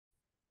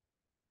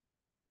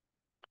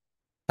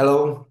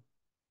Hello.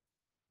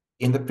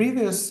 In the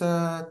previous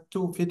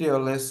two video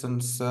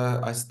lessons,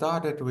 I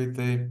started with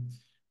the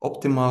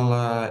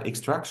optimal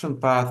extraction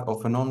path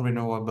of a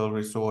non-renewable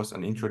resource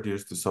and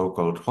introduced the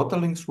so-called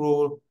Hotelling's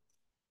rule.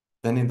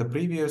 Then in the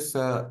previous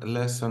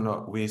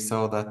lesson, we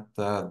saw that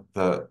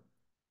the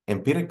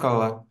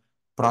empirical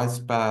price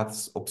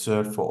paths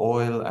observed for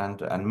oil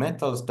and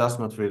metals does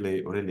not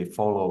really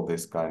follow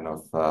this kind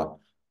of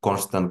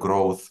constant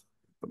growth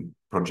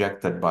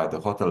projected by the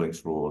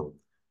Hotelling's rule.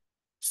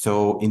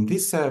 So in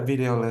this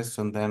video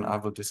lesson, then I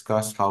will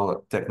discuss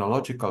how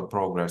technological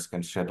progress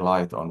can shed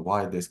light on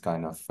why this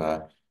kind of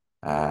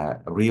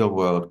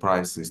real-world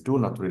prices do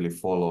not really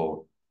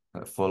follow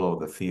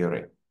the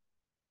theory.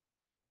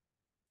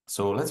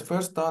 So let's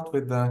first start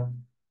with the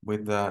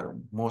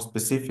more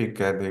specific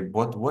how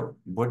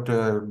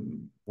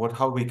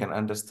we can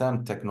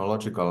understand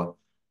technological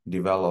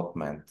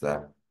development.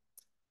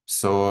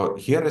 So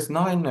here is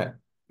 9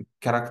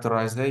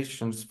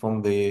 characterizations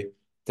from the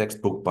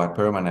textbook by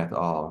Perman et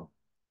al.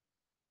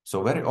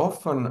 So very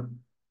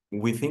often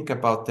we think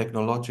about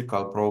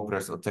technological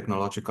progress or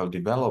technological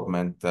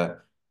development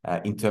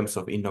in terms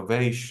of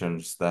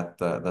innovations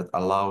that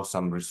allow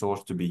some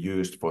resource to be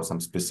used for some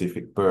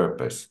specific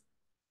purpose.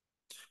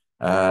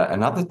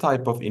 Another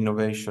type of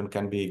innovation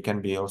can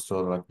be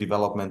also like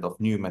development of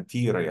new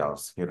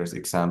materials. Here is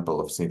example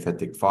of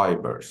synthetic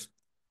fibers.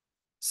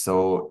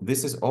 So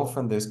this is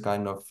often this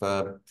kind of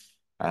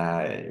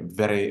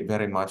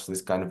very much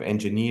this kind of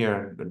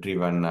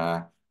engineer-driven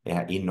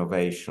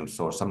innovations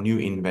or some new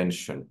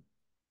invention.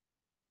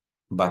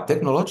 But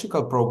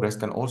technological progress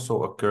can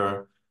also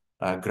occur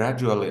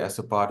gradually as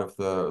a part of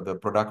the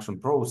production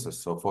process.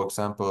 So for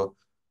example,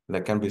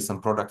 there can be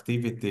some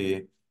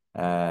productivity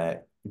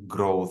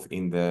growth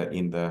in the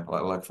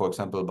like for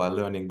example by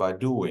learning by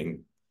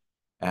doing.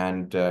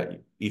 And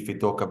if we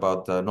talk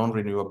about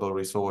non-renewable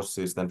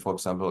resources, then for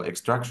example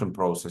extraction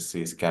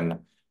processes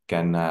can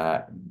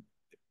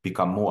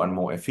become more and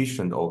more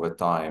efficient over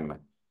time.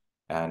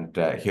 And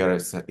here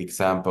is an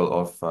example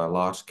of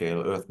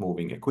large-scale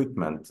earth-moving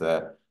equipment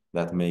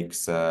that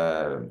makes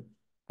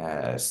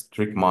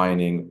strip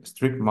mining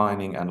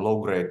and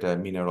low-grade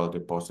mineral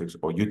deposits,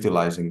 or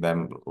utilizing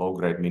them,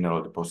 low-grade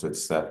mineral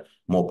deposits,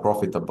 more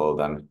profitable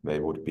than they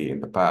would be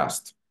in the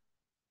past.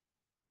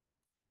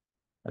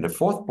 And the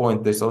fourth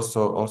point is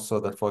also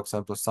that, for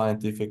example,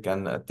 scientific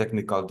and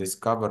technical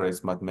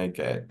discoveries might make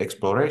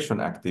exploration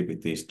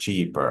activities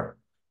cheaper.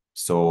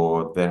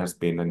 So there has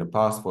been in the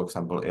past, for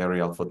example,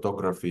 aerial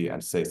photography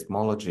and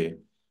seismology.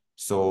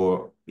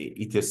 So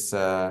it is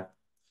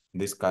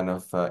this kind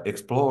of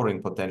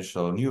exploring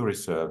potential new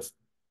reserves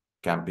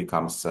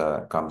comes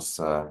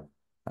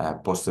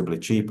possibly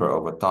cheaper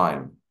over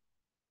time.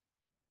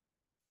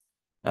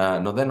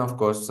 Now then, of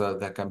course,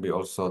 there can be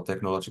also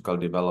technological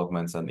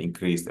developments and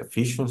increased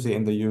efficiency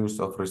in the use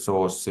of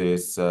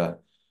resources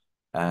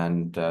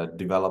and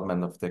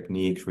development of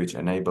techniques which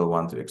enable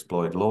one to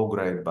exploit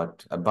low-grade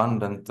but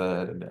abundant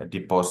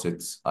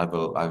deposits. I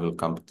will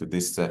come to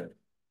this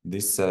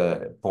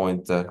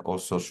point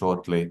also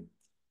shortly.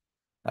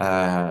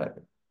 Then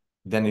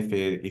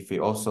if we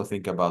also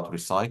think about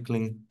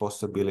recycling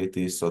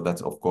possibilities, so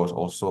that's of course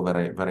also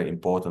very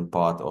important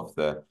part of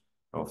the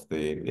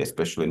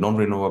especially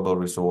non-renewable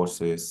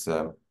resources,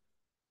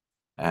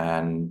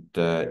 and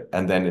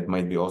then it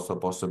might be also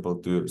possible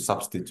to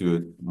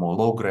substitute more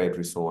low-grade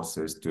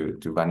resources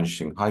to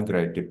vanishing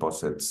high-grade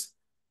deposits,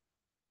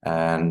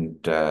 and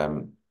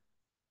so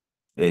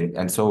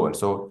on.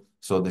 So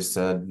this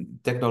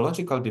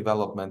technological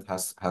development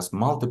has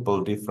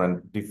multiple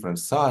different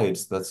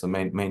sides. That's the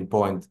main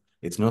point.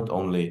 It's not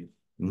only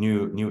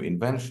new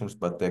inventions,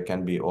 but there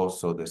can be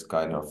also this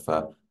kind of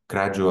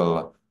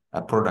gradual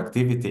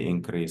productivity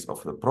increase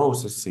of the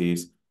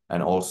processes,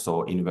 and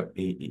also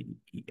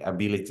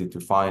ability to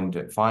find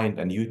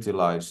and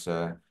utilize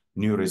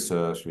new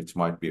research which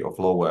might be of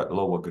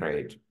lower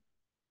grade.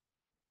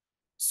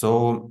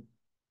 So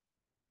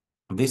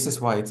this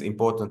is why it's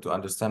important to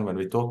understand when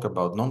we talk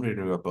about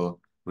non-renewable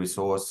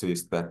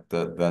resources that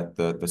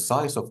the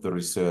size of the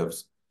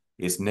reserves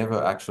is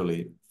never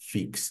actually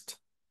fixed,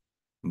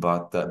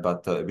 but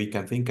we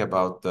can think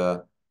about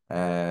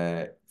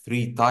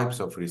 3 types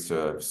of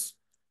reserves.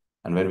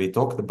 And when we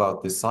talked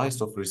about the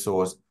size of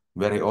resource,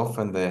 very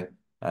often the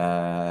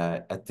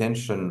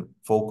attention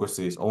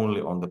focuses only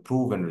on the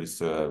proven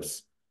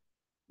reserves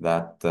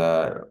that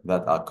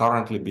are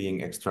currently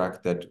being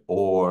extracted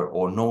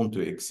or known to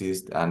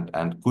exist and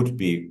could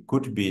be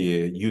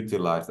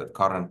utilized at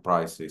current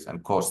prices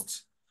and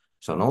costs.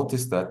 So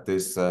notice that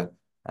this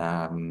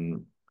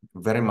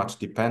very much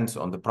depends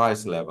on the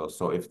price level.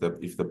 So if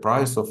the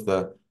price of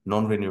the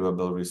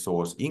non-renewable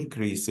resource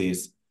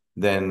increases,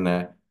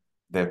 then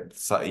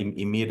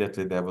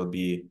immediately there will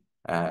be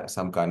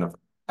some kind of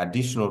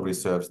additional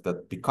reserves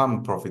that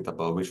become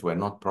profitable, which were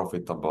not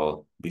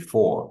profitable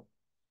before.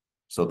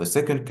 So the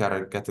second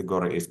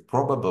category is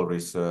probable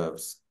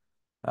reserves,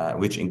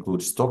 which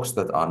include stocks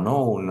that are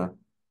known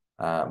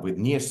with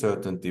near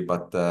certainty,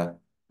 but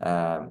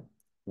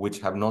which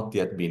have not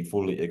yet been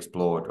fully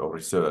explored or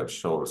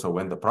researched. So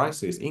when the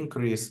prices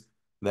increase,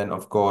 then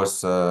of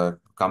course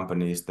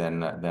companies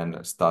then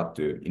start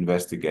to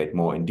investigate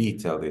more in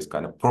detail these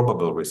kind of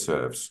probable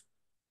reserves.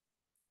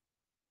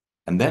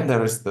 And then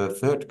there is the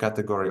third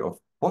category of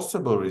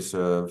possible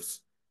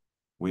reserves,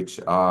 which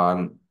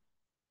are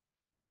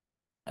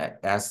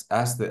as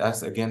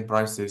again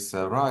prices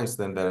rise,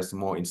 then there's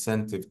more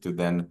incentive to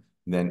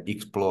then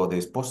explore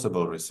these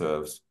possible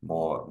reserves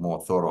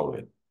more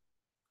thoroughly.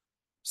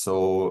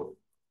 So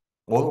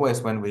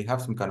always when we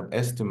have some kind of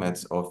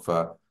estimates of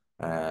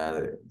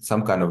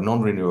some kind of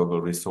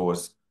non-renewable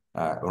resource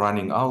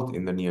running out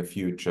in the near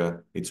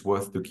future, it's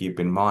worth to keep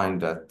in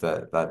mind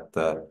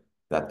that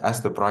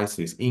as the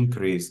prices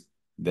increase,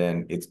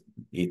 then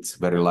it's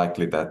very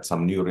likely that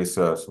some new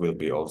reserves will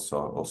be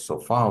also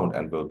found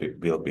and will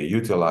be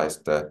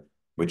utilized,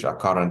 which are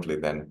currently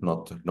then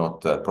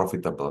not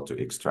profitable to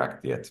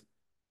extract yet.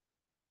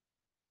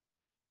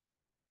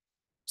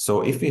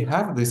 So if we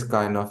have this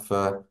kind of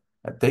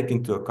take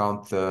into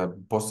account the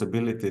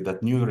possibility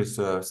that new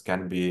reserves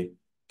can be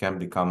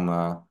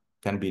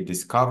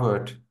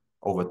discovered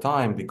over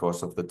time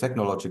because of the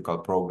technological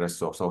progress.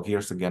 So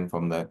here's again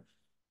from the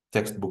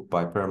textbook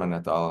by Perman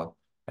et al.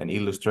 An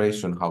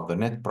illustration how the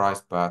net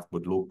price path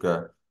would look.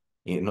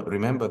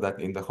 Remember that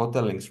in the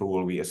Hotelling's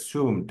rule we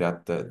assumed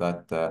that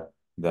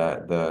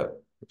the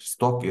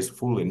stock is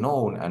fully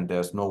known and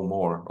there's no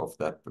more of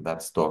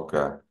that stock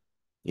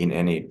in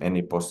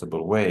any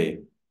possible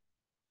way.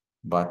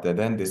 But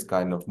then this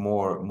kind of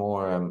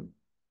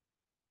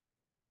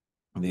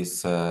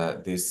this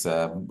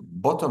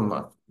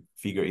bottom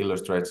figure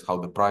illustrates how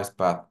the price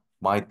path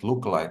might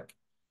look like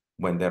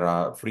when there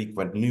are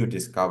frequent new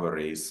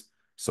discoveries.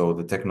 So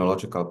the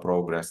technological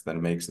progress then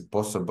makes it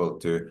possible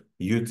to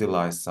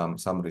utilize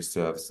some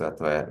reserves that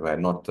were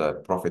not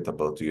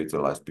profitable to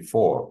utilize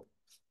before.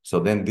 So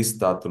then this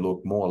start to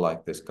look more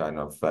like this kind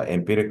of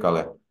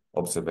empirical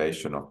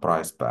observation of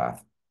price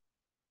path.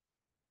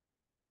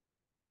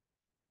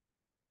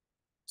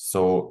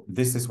 So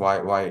this is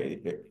why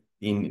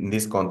in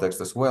this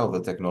context as well,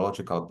 the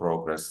technological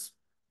progress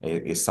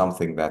is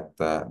something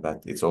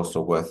that it's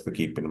also worth to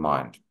keep in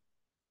mind.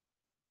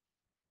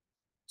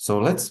 So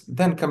let's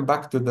then come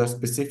back to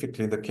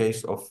specifically the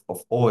case of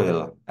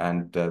oil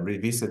and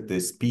revisit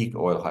this peak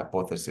oil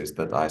hypothesis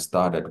that I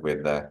started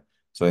with.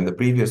 So in the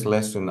previous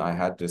lesson, I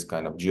had this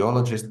kind of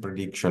geologist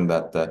prediction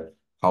that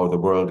how the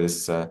world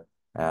is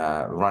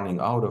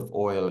running out of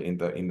oil in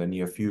the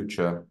near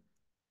future.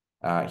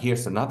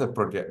 Here's another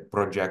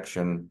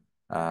projection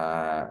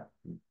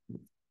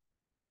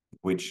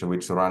which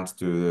runs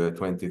to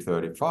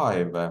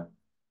 2035,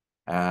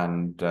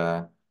 and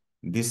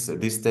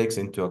this takes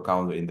into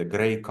account in the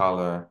gray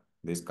color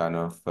this kind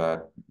of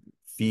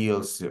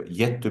fields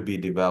yet to be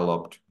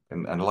developed,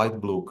 and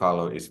light blue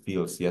color is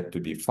fields yet to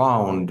be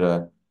found,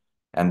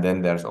 and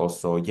then there's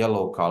also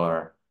yellow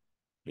color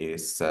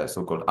is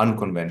so-called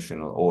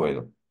unconventional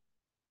oil.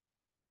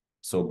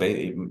 So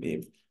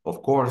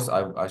of course,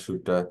 I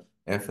should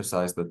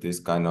emphasize that this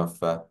kind of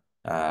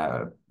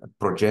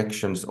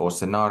projections or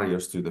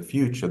scenarios to the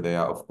future, they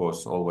are of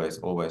course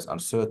always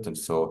uncertain.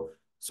 So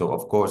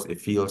of course,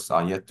 if fields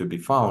are yet to be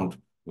found,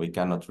 we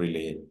cannot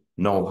really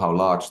know how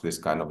large this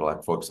kind of,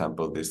 like for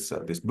example,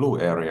 this blue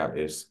area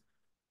is.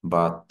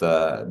 But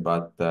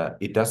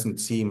it doesn't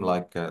seem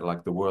like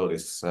the world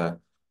is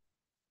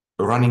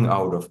running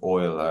out of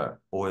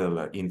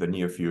oil in the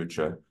near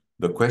future.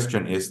 The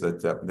question is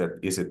that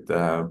is it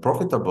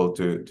profitable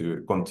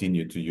to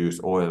continue to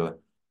use oil?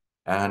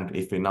 And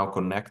if we now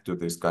connect to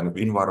this kind of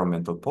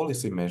environmental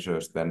policy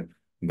measures, then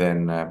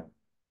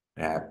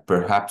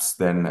perhaps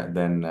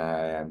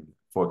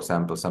for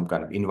example, some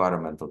kind of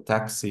environmental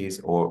taxes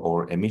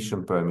or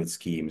emission permit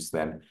schemes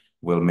then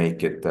will make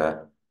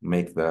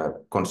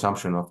the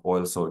consumption of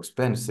oil so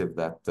expensive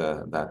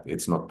that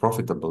it's not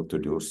profitable to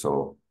do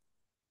so.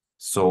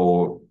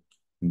 So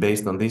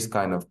based on this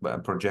kind of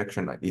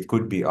projection, it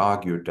could be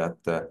argued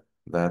that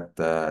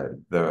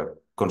the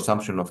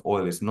consumption of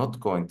oil is not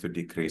going to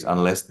decrease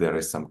unless there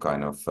is some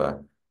kind of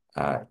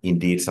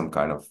indeed some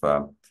kind of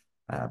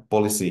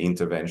policy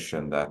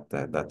intervention that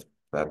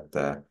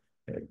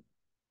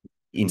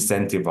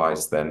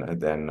incentivize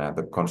then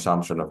the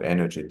consumption of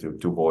energy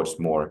towards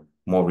more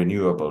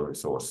renewable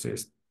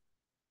resources.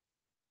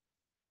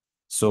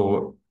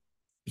 So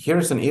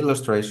here's an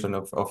illustration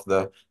of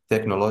the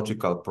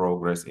technological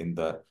progress in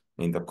the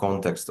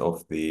context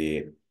of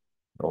the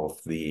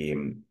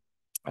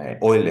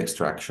oil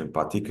extraction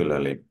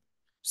particularly.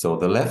 So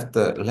the left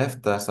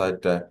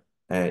side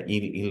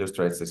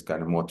illustrates this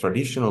kind of more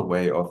traditional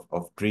way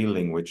of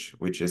drilling, which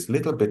is a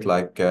little bit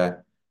like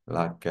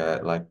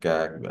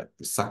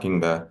sucking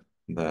the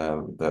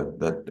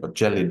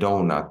jelly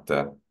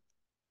donut.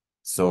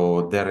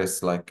 So there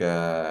is like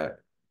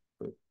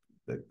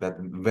that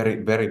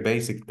very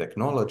basic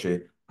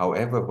technology.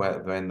 However,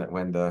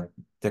 when the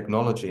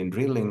technology in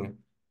drilling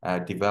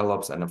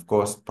develops, and of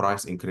course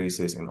price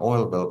increases in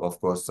oil will of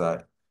course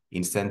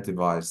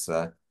incentivize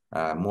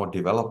more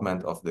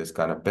development of this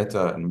kind of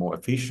better and more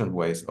efficient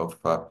ways of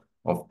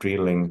of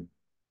drilling.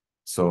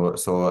 So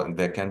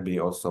there can be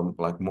also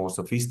like more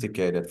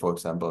sophisticated, for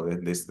example,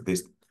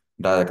 this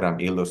diagram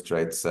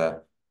illustrates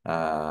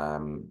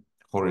um,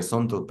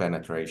 horizontal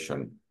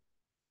penetration.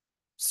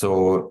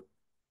 So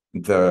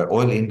the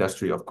oil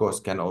industry, of course,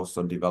 can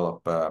also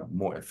develop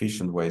more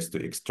efficient ways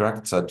to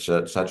extract such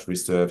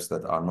reserves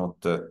that are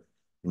not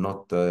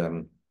not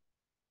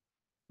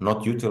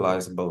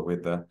utilizable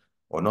with the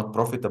or not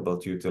profitable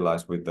to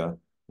utilize with the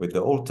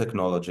old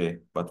technology,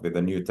 but with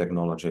the new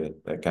technology,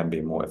 they can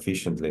be more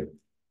efficiently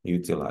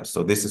utilized.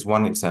 So this is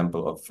one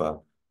example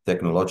of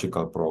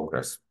technological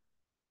progress.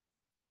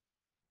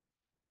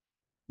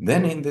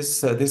 Then in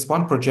this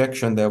one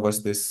projection, there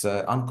was this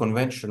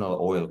unconventional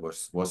oil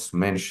was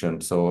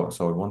mentioned. So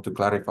I want to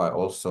clarify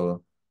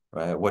also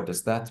what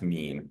does that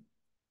mean?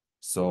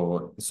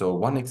 So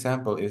one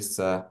example is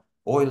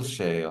oil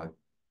shale,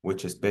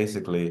 which is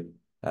basically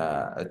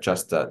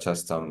just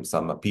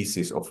some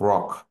pieces of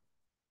rock,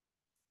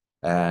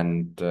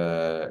 and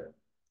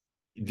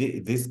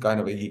this kind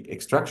of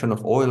extraction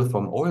of oil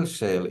from oil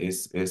shale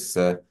is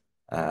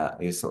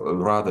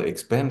rather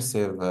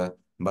expensive.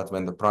 But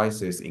when the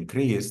prices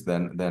increase,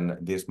 then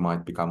this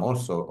might become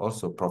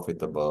also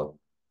profitable.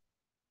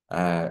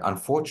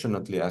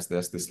 Unfortunately, as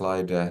the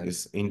slide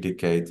is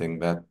indicating,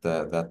 that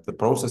the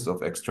process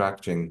of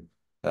extracting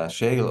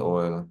shale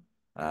oil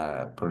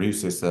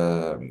produces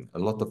a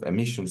lot of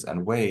emissions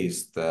and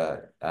waste,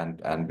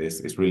 and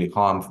this is really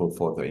harmful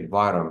for the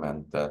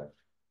environment.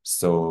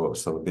 So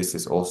this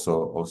is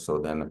also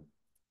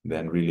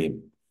then really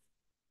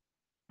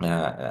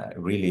an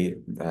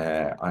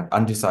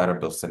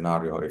undesirable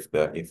scenario if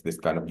this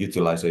kind of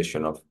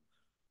utilization of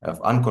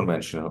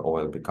unconventional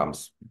oil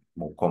becomes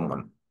more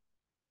common.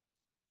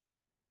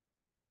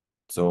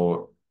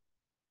 So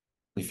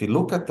if you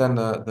look at then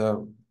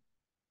the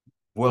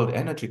world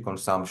energy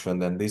consumption,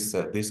 then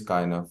this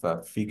kind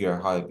of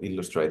figure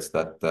illustrates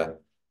that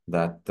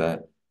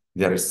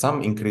there is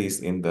some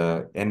increase in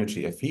the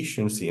energy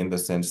efficiency, in the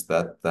sense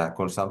that the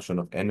consumption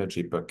of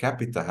energy per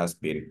capita has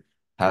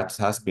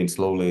been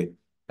slowly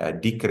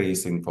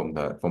decreasing from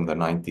the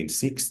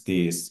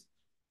 1960s.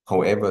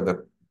 However,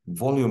 the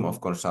volume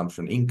of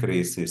consumption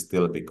increases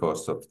still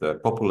because of the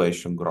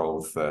population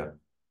growth,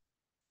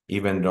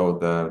 even though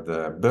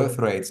the birth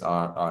rates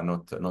are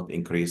not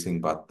increasing,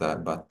 but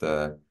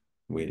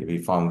we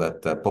found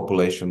that the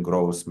population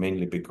grows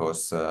mainly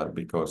because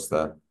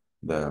the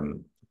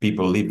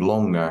people live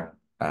longer,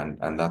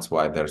 and that's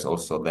why there's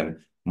also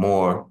then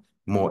more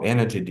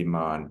energy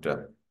demand.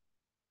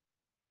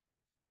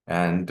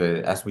 And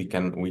as we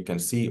can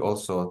see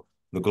also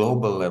the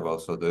global level,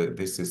 so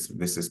this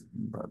is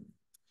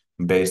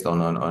based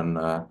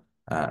on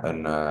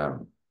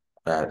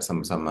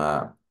some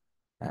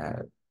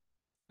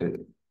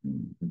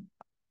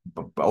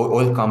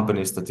oil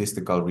company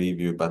statistical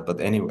review, but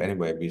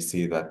anyway, we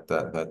see that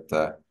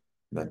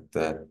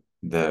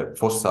the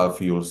fossil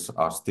fuels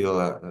are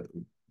still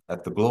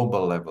at the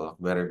global level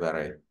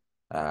very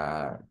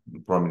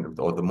prominent,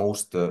 or the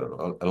most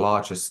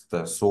largest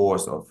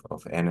source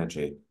of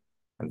energy.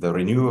 And the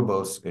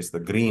renewables is the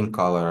green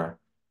color,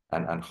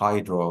 and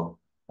hydro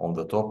on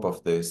the top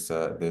of this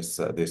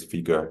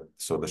figure.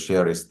 So the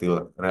share is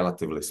still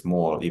relatively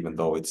small, even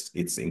though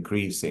it's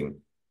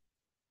increasing.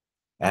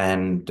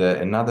 And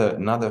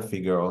another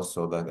figure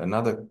also, that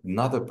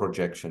another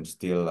projection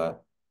still,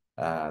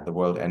 the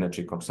world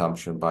energy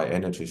consumption by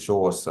energy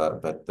source,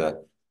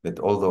 that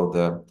although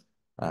the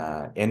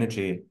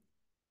energy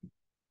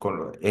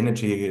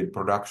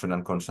production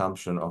and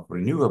consumption of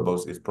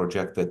renewables is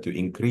projected to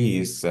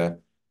increase,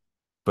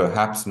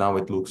 perhaps now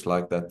it looks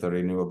like that the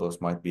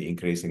renewables might be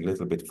increasing a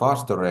little bit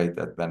faster rate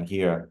than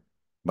here,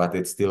 but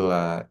it's still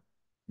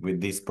with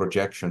these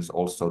projections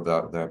also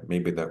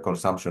maybe the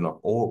consumption of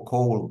all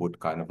coal would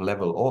kind of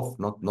level off,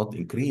 not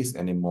increase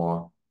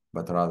anymore,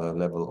 but rather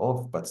level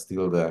off. But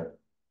still the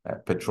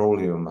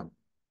petroleum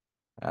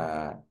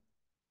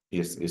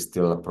is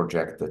still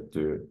projected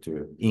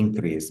to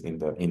increase in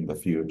the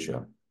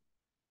future.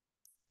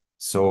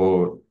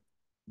 So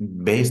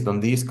based on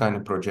these kind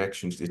of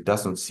projections, it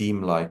doesn't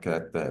seem like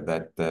that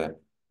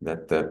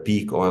the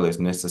peak oil is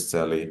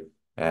necessarily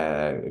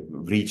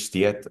reached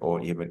yet,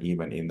 or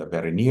even in the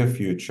very near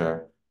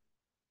future.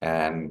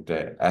 And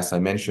as I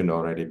mentioned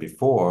already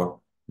before,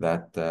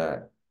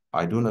 that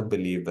I do not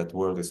believe that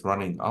world is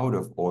running out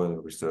of oil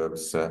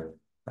reserves.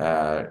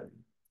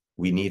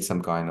 We need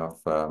some kind of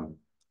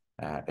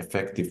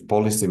effective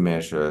policy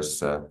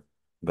measures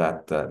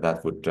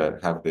that would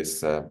have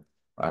this,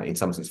 in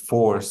some sense,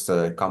 force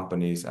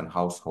companies and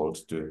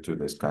households to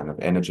this kind of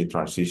energy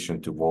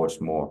transition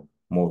towards more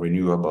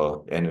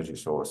renewable energy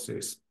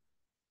sources.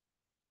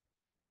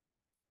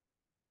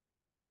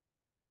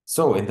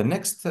 So in the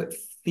next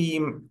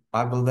theme,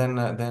 I will then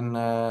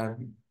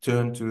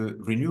turn to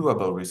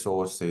renewable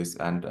resources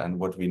and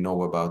what we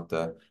know about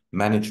the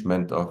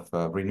management of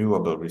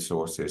renewable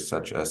resources,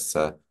 such as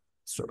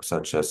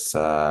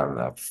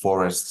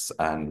forests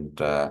and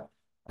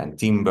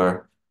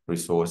timber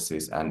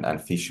resources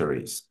and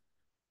fisheries.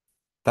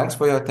 Thanks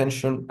for your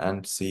attention,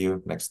 and see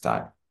you next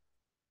time.